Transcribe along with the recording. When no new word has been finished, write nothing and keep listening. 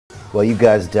Well, you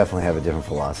guys definitely have a different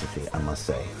philosophy, I must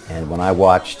say. And when I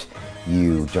watched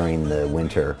you during the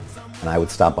winter, and I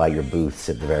would stop by your booths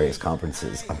at the various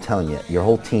conferences, I'm telling you, your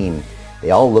whole team,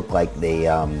 they all look like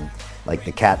like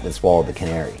the cat that swallowed the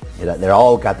canary. They're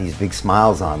all got these big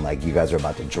smiles on, like you guys are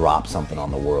about to drop something on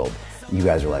the world. You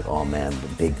guys are like, oh man, the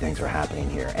big things are happening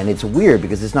here. And it's weird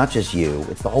because it's not just you,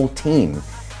 it's the whole team,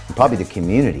 and probably the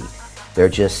community. They're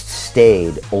just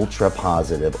stayed ultra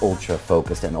positive, ultra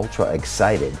focused, and ultra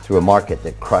excited through a market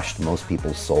that crushed most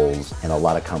people's souls and a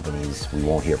lot of companies we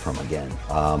won't hear from again.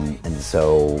 And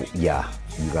so, yeah,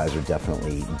 you guys are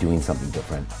definitely doing something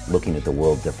different, looking at the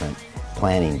world different,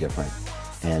 planning different.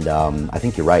 And I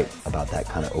think you're right about that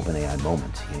kind of OpenAI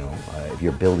moment. You know, if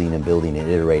you're building and building and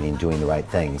iterating, doing the right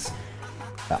things,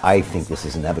 I think this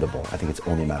is inevitable. I think it's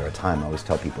only a matter of time. I always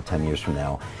tell people 10 years from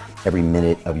now, every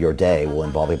minute of your day will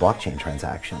involve a blockchain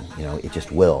transaction. You know, it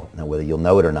just will. Now, whether you'll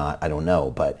know it or not, I don't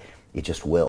know, but it just will.